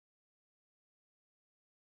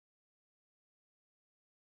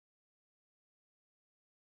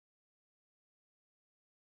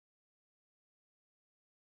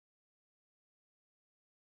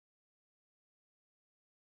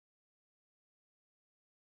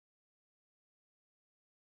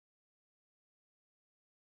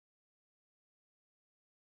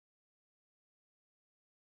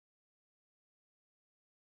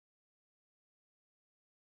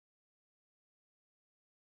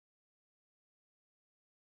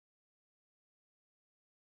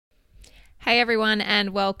Hey everyone,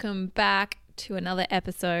 and welcome back to another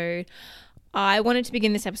episode. I wanted to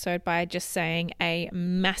begin this episode by just saying a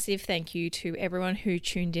massive thank you to everyone who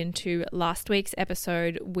tuned into last week's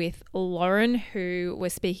episode with Lauren, who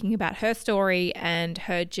was speaking about her story and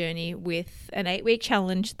her journey with an 8-week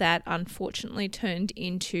challenge that unfortunately turned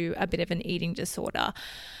into a bit of an eating disorder.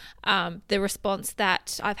 The response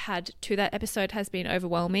that I've had to that episode has been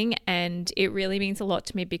overwhelming, and it really means a lot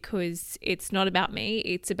to me because it's not about me,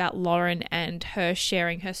 it's about Lauren and her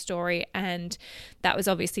sharing her story. And that was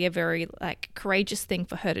obviously a very courageous thing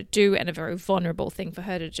for her to do and a very vulnerable thing for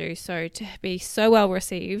her to do. So to be so well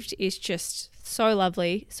received is just so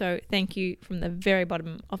lovely. So thank you from the very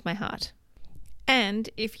bottom of my heart.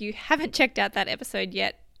 And if you haven't checked out that episode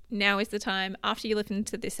yet, now is the time. After you listen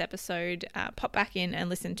to this episode, pop back in and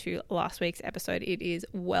listen to last week's episode. It is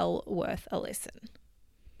well worth a listen.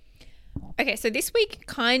 Okay, so this week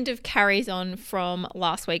kind of carries on from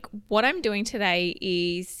last week. What I'm doing today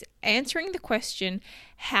is answering the question,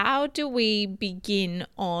 how do we begin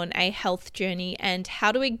on a health journey, and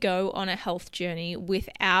how do we go on a health journey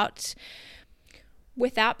without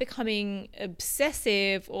becoming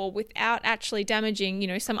obsessive or without actually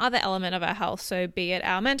damaging, some other element of our health. So be it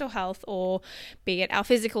our mental health, or be it our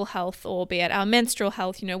physical health, or be it our menstrual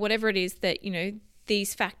health, whatever it is that,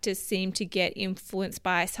 these factors seem to get influenced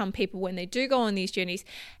by some people when they do go on these journeys.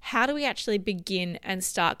 How do we actually begin and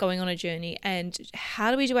start going on a journey, and how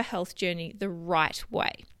do we do a health journey the right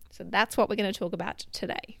way? So that's what we're going to talk about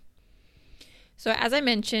today. So as I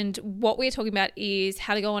mentioned, what we're talking about is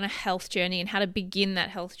how to go on a health journey and how to begin that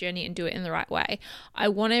health journey and do it in the right way. I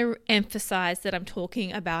want to emphasize that I'm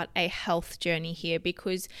talking about a health journey here,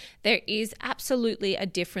 because there is absolutely a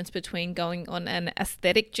difference between going on an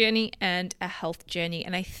aesthetic journey and a health journey.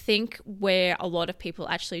 And I think where a lot of people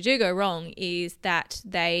actually do go wrong is that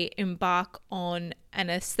they embark on an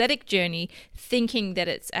aesthetic journey thinking that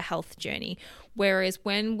it's a health journey. Whereas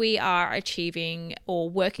when we are achieving or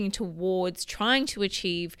working towards trying to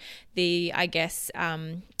achieve the,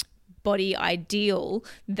 body ideal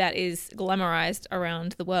that is glamorized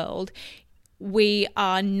around the world, we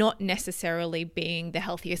are not necessarily being the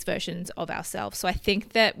healthiest versions of ourselves. So I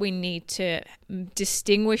think that we need to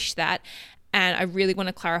distinguish that. And I really want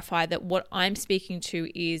to clarify that what I'm speaking to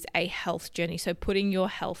is a health journey. So putting your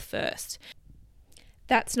health first.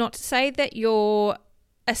 That's not to say that your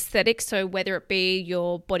aesthetics, so whether it be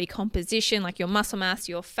your body composition, like your muscle mass,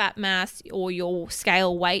 your fat mass, or your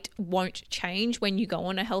scale weight, won't change when you go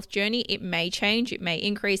on a health journey. It may change, it may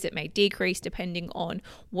increase, it may decrease, depending on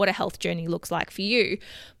what a health journey looks like for you.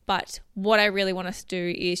 But what I really want us to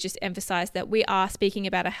do is just emphasize that we are speaking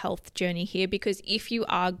about a health journey here, because if you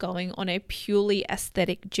are going on a purely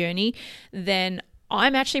aesthetic journey, then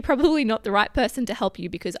I'm actually probably not the right person to help you,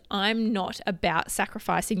 because I'm not about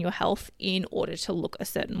sacrificing your health in order to look a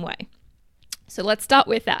certain way. So let's start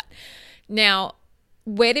with that. Now,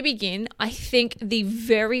 where to begin? I think the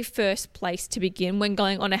very first place to begin when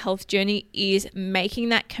going on a health journey is making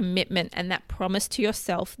that commitment and that promise to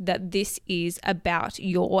yourself that this is about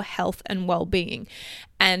your health and well-being,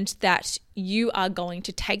 and that you are going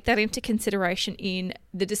to take that into consideration in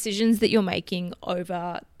the decisions that you're making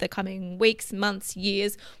over the coming weeks, months,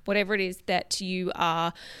 years, whatever it is that you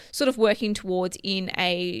are sort of working towards in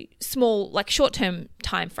a small, short-term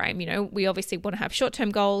time frame. We obviously want to have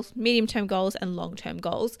short-term goals, medium-term goals, and long-term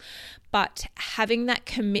goals, but having that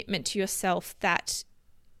commitment to yourself that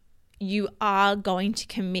you are going to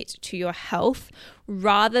commit to your health,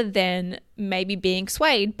 rather than maybe being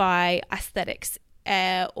swayed by aesthetics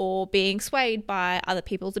or being swayed by other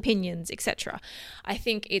people's opinions, etc. I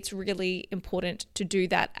think it's really important to do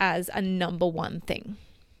that as a number one thing.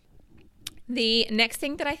 The next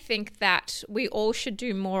thing that I think that we all should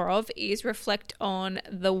do more of is reflect on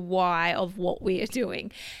the why of what we are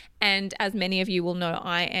doing. And as many of you will know,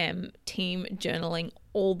 I am team journaling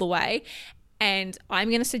all the way. And I'm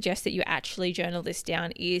going to suggest that you actually journal this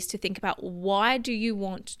down, is to think about, why do you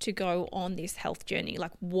want to go on this health journey?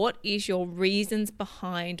 What is your reasons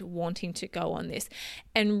behind wanting to go on this?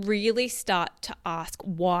 And really start to ask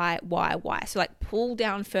why? So pull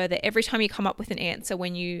down further every time you come up with an answer.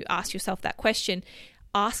 When you ask yourself that question,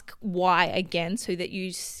 ask why again, so that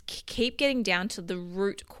you keep getting down to the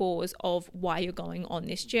root cause of why you're going on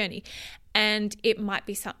this journey. And it might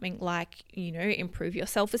be something like, improve your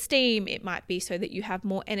self-esteem. It might be so that you have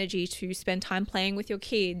more energy to spend time playing with your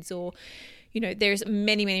kids, or, there's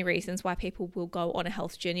many, many reasons why people will go on a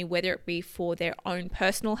health journey, whether it be for their own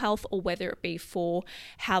personal health, or whether it be for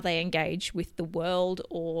how they engage with the world,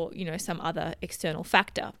 or, some other external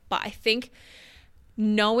factor. But I think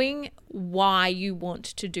knowing why you want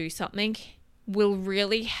to do something will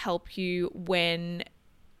really help you when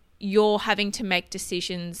you're having to make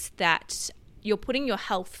decisions that you're putting your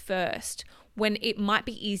health first, when it might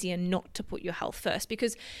be easier not to put your health first.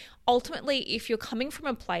 Because ultimately, if you're coming from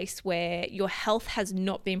a place where your health has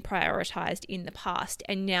not been prioritized in the past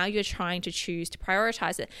and now you're trying to choose to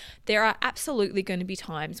prioritize it, there are absolutely going to be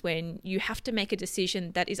times when you have to make a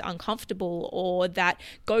decision that is uncomfortable or that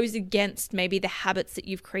goes against maybe the habits that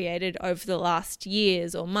you've created over the last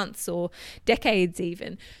years or months or decades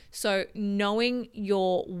even. So knowing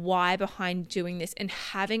your why behind doing this and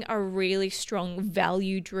having a really strong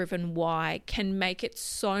value-driven why can make it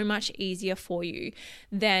so much easier for you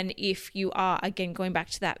than if you are, again, going back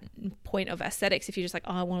to that point of aesthetics, if you're just like,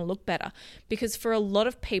 oh, I want to look better. Because for a lot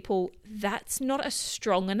of people, that's not a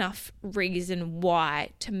strong enough reason why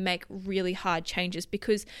to make really hard changes,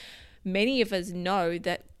 because many of us know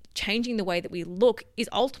that changing the way that we look is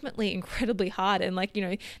ultimately incredibly hard.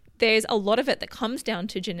 And there's a lot of it that comes down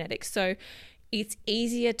to genetics. So it's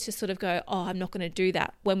easier to sort of go, oh, I'm not going to do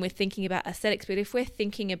that when we're thinking about aesthetics. But if we're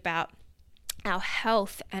thinking about our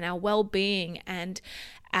health and our well-being and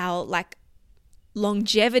our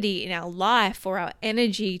longevity in our life, or our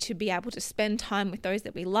energy to be able to spend time with those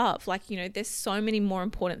that we love, there's so many more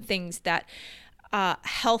important things that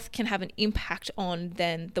health can have an impact on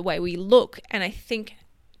than the way we look. And I think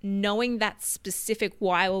knowing that specific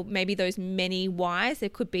why, or maybe those many whys, there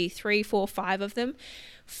could be 3, 4, 5 of them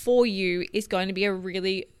for you, is going to be a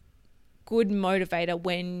really good motivator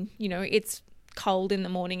when, it's cold in the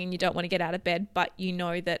morning and you don't want to get out of bed, but you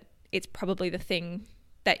know that it's probably the thing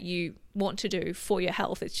that you want to do for your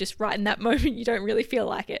health. It's just right in that moment you don't really feel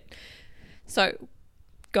like it. So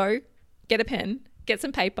go get a pen, get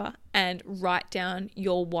some paper and write down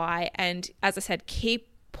your why. And as I said, keep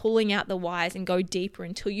pulling out the whys and go deeper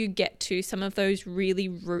until you get to some of those really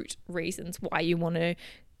root reasons why you want to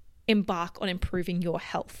embark on improving your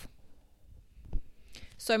health.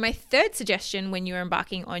 So my third suggestion when you're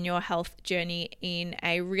embarking on your health journey in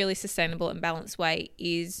a really sustainable and balanced way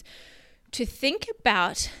is to think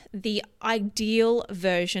about the ideal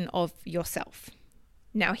version of yourself.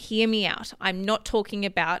 Now, hear me out. I'm not talking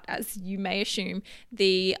about, as you may assume,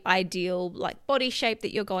 the ideal body shape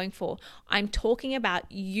that you're going for. I'm talking about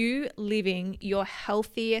you living your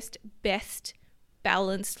healthiest, best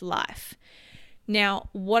balanced life. Now,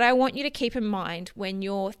 what I want you to keep in mind when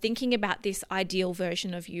you're thinking about this ideal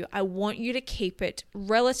version of you, I want you to keep it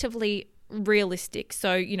relatively realistic.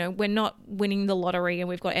 So, we're not winning the lottery and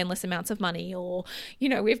we've got endless amounts of money, or,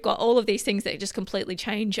 we've got all of these things that just completely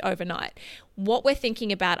change overnight. What we're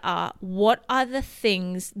thinking about are, what are the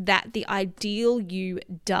things that the ideal you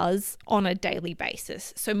does on a daily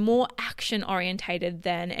basis? So more action orientated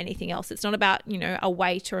than anything else. It's not about, a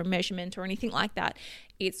weight or a measurement or anything like that.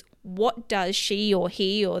 It's what does she or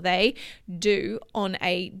he or they do on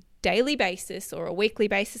a daily basis or a weekly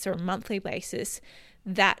basis or a monthly basis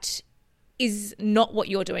that is not what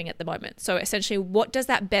you're doing at the moment. So essentially, what does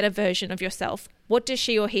that better version of yourself, what does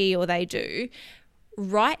she or he or they do?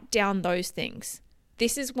 Write down those things.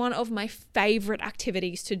 This is one of my favorite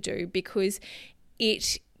activities to do because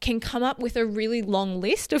it can come up with a really long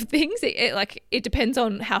list of things. It depends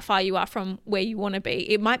on how far you are from where you want to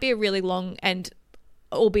be. It might be a really long and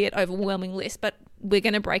albeit overwhelming list, but we're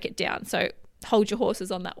going to break it down. So hold your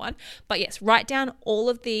horses on that one. But yes, write down all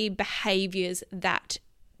of the behaviors that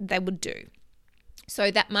they would do.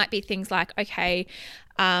 So that might be things like, okay,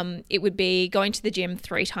 it would be going to the gym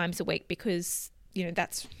 3 times a week because,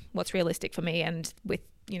 that's what's realistic for me and with,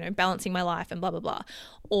 balancing my life and blah, blah, blah.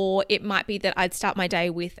 Or it might be that I'd start my day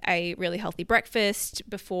with a really healthy breakfast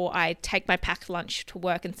before I take my packed lunch to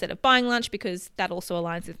work instead of buying lunch, because that also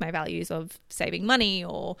aligns with my values of saving money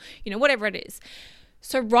or, whatever it is.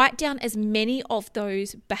 So write down as many of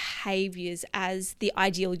those behaviors as the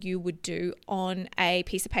ideal you would do on a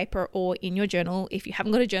piece of paper or in your journal. If you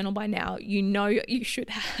haven't got a journal by now, you should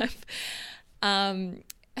have.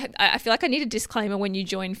 I feel like I need a disclaimer when you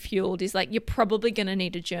join Fueled is you're probably going to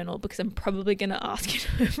need a journal because I'm probably going to ask you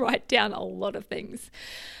to write down a lot of things.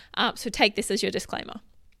 So take this as your disclaimer.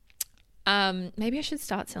 Maybe I should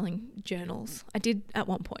start selling journals. I did at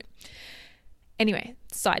one point. Anyway,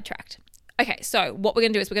 sidetracked. Okay, so what we're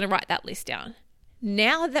going to do is we're going to write that list down.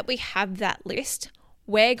 Now that we have that list,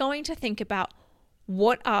 we're going to think about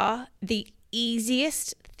what are the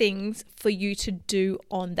easiest things for you to do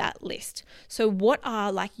on that list. So what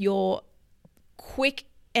are your quick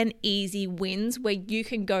and easy wins where you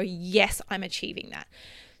can go, yes, I'm achieving that.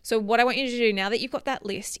 So what I want you to do now that you've got that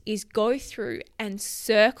list is go through and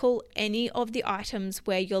circle any of the items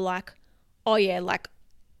where you're like, oh yeah,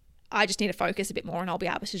 I just need to focus a bit more and I'll be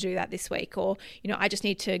able to do that this week. Or, I just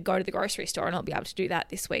need to go to the grocery store and I'll be able to do that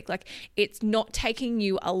this week. Like, it's not taking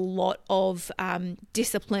you a lot of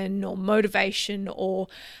discipline or motivation or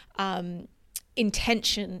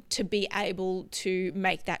intention to be able to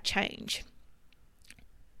make that change.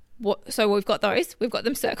 So we've got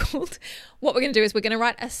them circled. What we're going to do is we're going to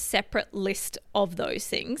write a separate list of those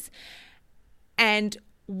things. And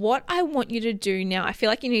what I want you to do now, I feel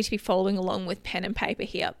like you need to be following along with pen and paper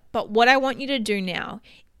here, but what I want you to do now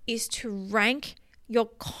is to rank your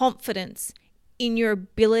confidence in your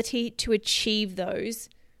ability to achieve those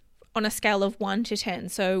on a scale of 1 to 10.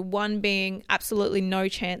 So 1 being absolutely no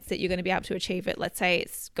chance that you're going to be able to achieve it. Let's say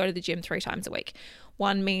it's go to the gym 3 times a week.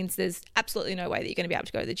 1 means there's absolutely no way that you're going to be able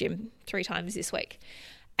to go to the gym 3 times this week.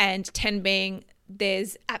 And 10 being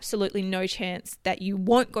there's absolutely no chance that you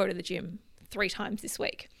won't go to the gym 3 times this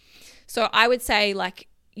week. So I would say, like,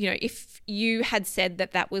 if you had said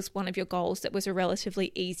that that was one of your goals, that was a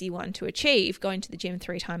relatively easy one to achieve, going to the gym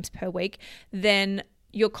 3 times per week, then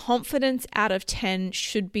your confidence out of 10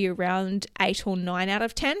 should be around 8 or 9 out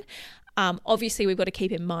of 10. Obviously, we've got to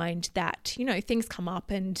keep in mind that, things come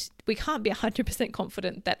up and we can't be 100%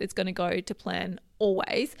 confident that it's going to go to plan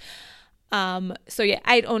always. So yeah,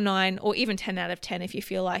 8 or 9 or even 10 out of 10 if you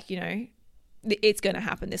feel like, it's going to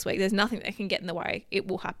happen this week. There's nothing that can get in the way. It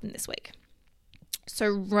will happen this week. So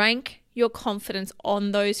rank your confidence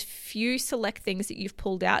on those few select things that you've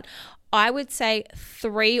pulled out. I would say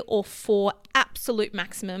 3 or 4 absolute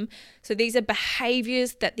maximum. So these are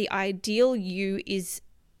behaviors that the ideal you is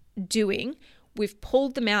doing. We've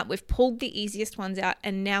pulled them out. We've pulled the easiest ones out,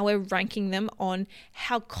 and now we're ranking them on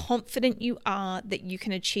how confident you are that you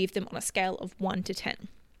can achieve them on a scale of 1 to 10.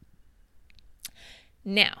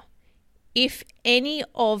 Now, if any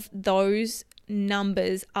of those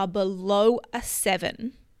numbers are below a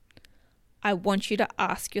 7, I want you to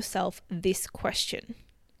ask yourself this question: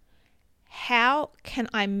 how can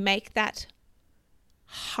I make that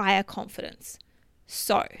higher confidence?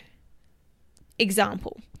 So,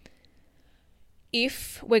 example,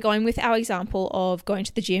 if we're going with our example of going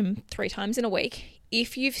to the gym 3 times in a week,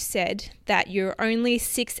 if you've said that you're only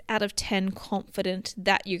 6 out of 10 confident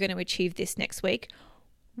that you're going to achieve this next week,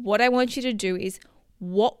 what I want you to do is,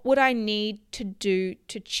 what would I need to do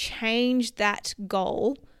to change that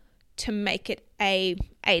goal to make it a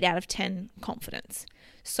 8 out of 10 confidence?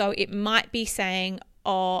 So it might be saying,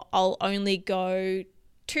 I'll only go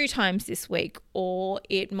 2 times this week, or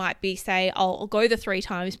it might be say, I'll go the 3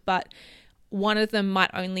 times, but one of them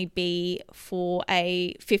might only be for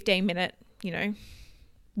a 15-minute,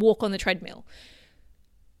 walk on the treadmill.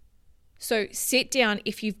 So sit down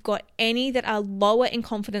if you've got any that are lower in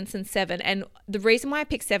confidence than 7. And the reason why I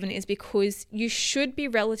picked 7 is because you should be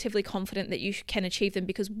relatively confident that you can achieve them,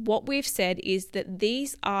 because what we've said is that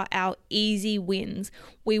these are our easy wins.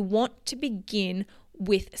 We want to begin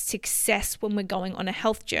with success when we're going on a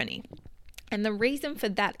health journey. And the reason for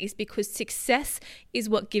that is because success is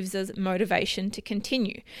what gives us motivation to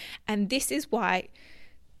continue. And this is why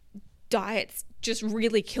diets just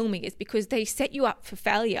really kill me, is because they set you up for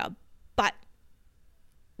failure. But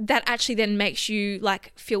that actually then makes you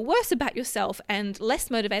feel worse about yourself and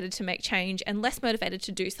less motivated to make change and less motivated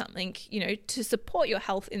to do something, to support your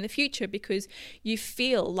health in the future, because you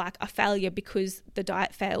feel like a failure because the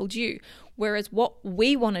diet failed you. Whereas what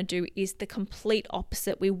we want to do is the complete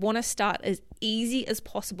opposite. We want to start as easy as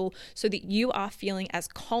possible so that you are feeling as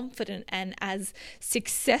confident and as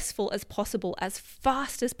successful as possible, as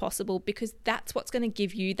fast as possible, because that's what's going to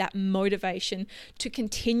give you that motivation to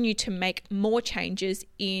continue to make more changes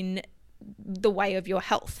in the way of your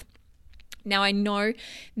health. Now, I know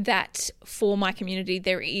that for my community,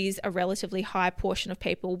 there is a relatively high portion of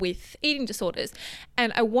people with eating disorders.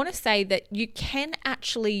 And I want to say that you can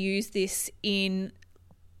actually use this in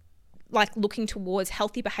looking towards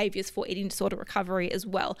healthy behaviors for eating disorder recovery as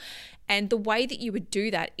well. And the way that you would do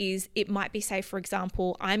that is, it might be, say, for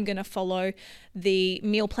example, I'm going to follow the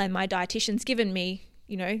meal plan my dietitian's given me,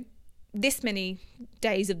 this many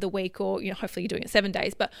days of the week, or hopefully you're doing it 7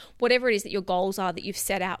 days, but whatever it is that your goals are that you've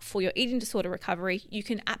set out for your eating disorder recovery, you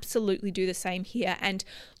can absolutely do the same here. And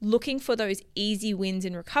looking for those easy wins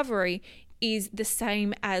in recovery is the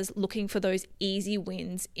same as looking for those easy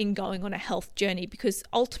wins in going on a health journey, because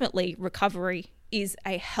ultimately recovery is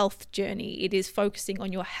a health journey. It is focusing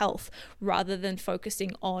on your health rather than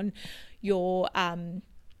focusing on your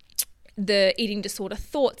the eating disorder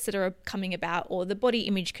thoughts that are coming about, or the body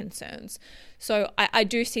image concerns. So I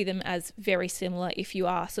do see them as very similar if you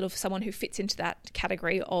are sort of someone who fits into that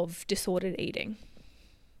category of disordered eating.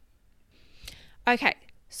 Okay,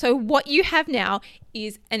 So what you have now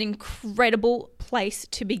is an incredible place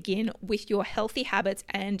to begin with your healthy habits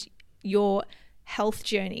and your health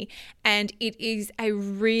journey. And it is a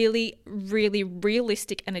really, really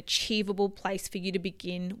realistic and achievable place for you to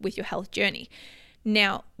begin with your health journey.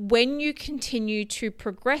 Now, when you continue to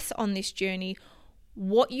progress on this journey,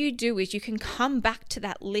 what you do is you can come back to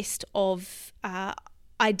that list of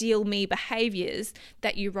ideal me behaviors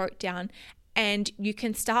that you wrote down, and you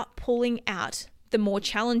can start pulling out the more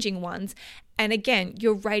challenging ones. And again,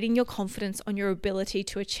 you're rating your confidence on your ability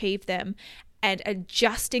to achieve them and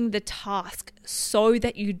adjusting the task so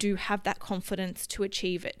that you do have that confidence to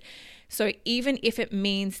achieve it. So even if it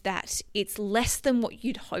means that it's less than what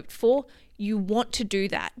you'd hoped for, you want to do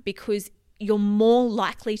that because you're more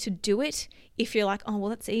likely to do it if you're like, oh, well,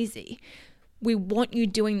 that's easy. We want you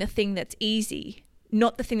doing the thing that's easy,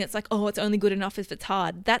 not the thing that's like, oh, it's only good enough if it's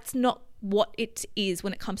hard. That's not what it is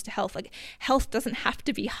when it comes to health. Like, health doesn't have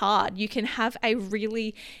to be hard. You can have a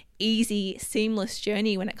really easy, seamless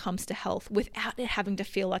journey when it comes to health without it having to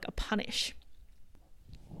feel like a punish.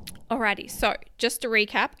 Alrighty, so just to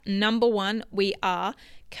recap, number 1, we are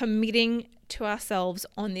committing to ourselves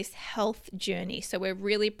on this health journey. So we're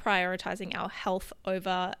really prioritizing our health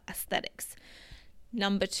over aesthetics.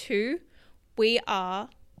 Number 2, we are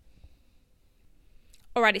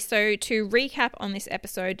Alrighty, so to recap on this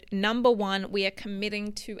episode, number 1, we are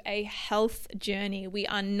committing to a health journey. We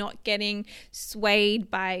are not getting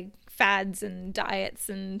swayed by fads and diets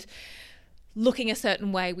and looking a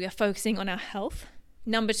certain way. We are focusing on our health.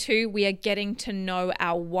 Number 2, we are getting to know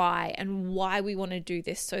our why and why we want to do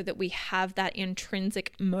this so that we have that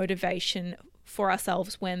intrinsic motivation for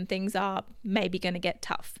ourselves when things are maybe going to get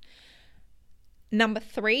tough. Number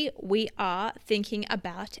 3, we are thinking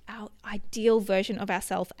about our ideal version of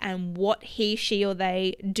ourselves and what he, she, or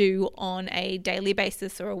they do on a daily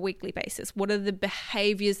basis or a weekly basis. What are the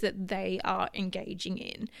behaviors that they are engaging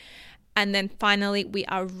in? And then finally, we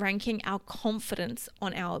are ranking our confidence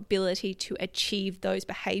on our ability to achieve those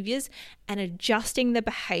behaviors and adjusting the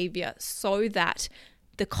behavior so that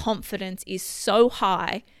the confidence is so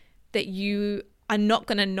high that you are not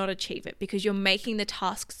going to not achieve it because you're making the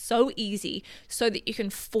task so easy so that you can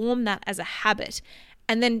form that as a habit.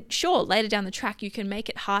 And then sure, later down the track, you can make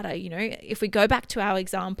it harder. You know, if we go back to our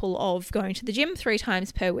example of going to the gym 3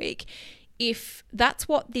 times per week, if that's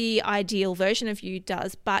what the ideal version of you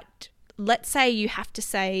does, but let's say you have to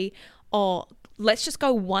say, oh, let's just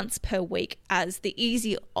go once per week as the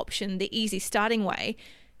easy option, the easy starting way.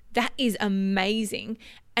 That is amazing.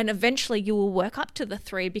 And eventually you will work up to the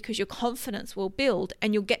 3 because your confidence will build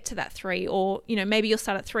and you'll get to that 3, or, you know, maybe you'll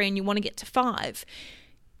start at 3 and you want to get to 5.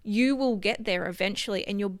 You will get there eventually,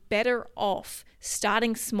 and you're better off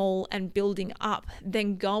starting small and building up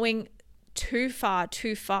than going too far,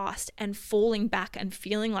 too fast and falling back and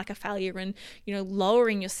feeling like a failure and, you know,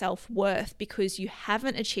 lowering your self-worth because you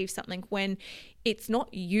haven't achieved something when it's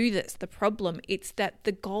not you that's the problem. It's that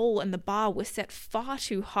the goal and the bar was set far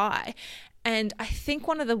too high. And I think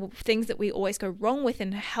one of the things that we always go wrong with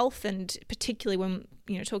in health, and particularly when,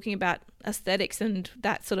 you know, talking about aesthetics and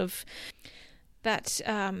that sort of, that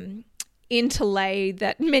interlay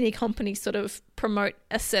that many companies sort of promote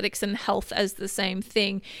aesthetics and health as the same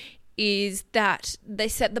thing, is that they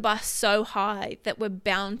set the bar so high that we're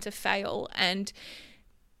bound to fail, and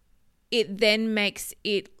it then makes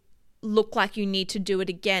it look like you need to do it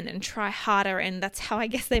again and try harder. And that's how I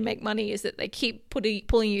guess they make money, is that they keep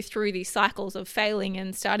pulling you through these cycles of failing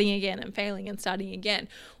and starting again and failing and starting again.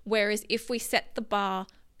 Whereas if we set the bar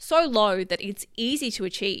so low that it's easy to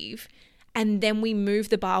achieve, and then we move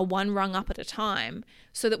the bar one rung up at a time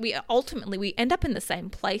so that we end up in the same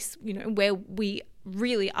place, you know, where we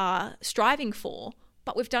really are striving for,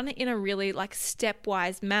 but we've done it in a really like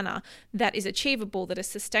stepwise manner that is achievable, that is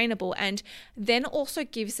sustainable, and then also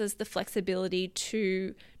gives us the flexibility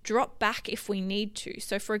to drop back if we need to.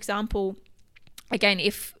 So for example, again,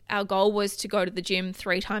 if our goal was to go to the gym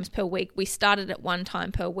 3 times per week, we started at 1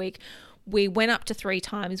 time per week, we went up to 3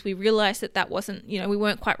 times, we realized that wasn't, you know, we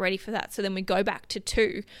weren't quite ready for that. So then we go back to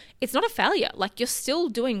 2. It's not a failure. Like, you're still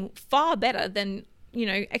doing far better than, you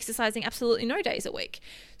know, exercising absolutely no days a week.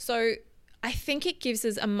 So I think it gives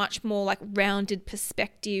us a much more like rounded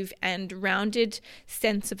perspective and rounded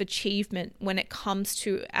sense of achievement when it comes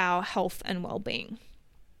to our health and well-being.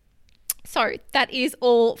 So that is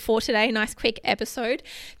all for today. Nice quick episode.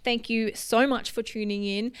 Thank you so much for tuning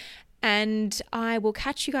in, and I will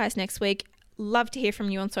catch you guys next week. Love to hear from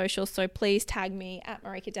you on social, so please tag me at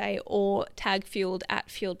Marika Day or tag Fueled at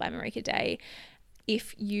Fueled by Marika Day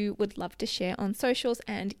if you would love to share on socials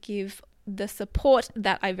and give the support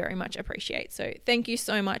that I very much appreciate. So thank you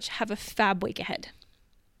so much. Have a fab week ahead.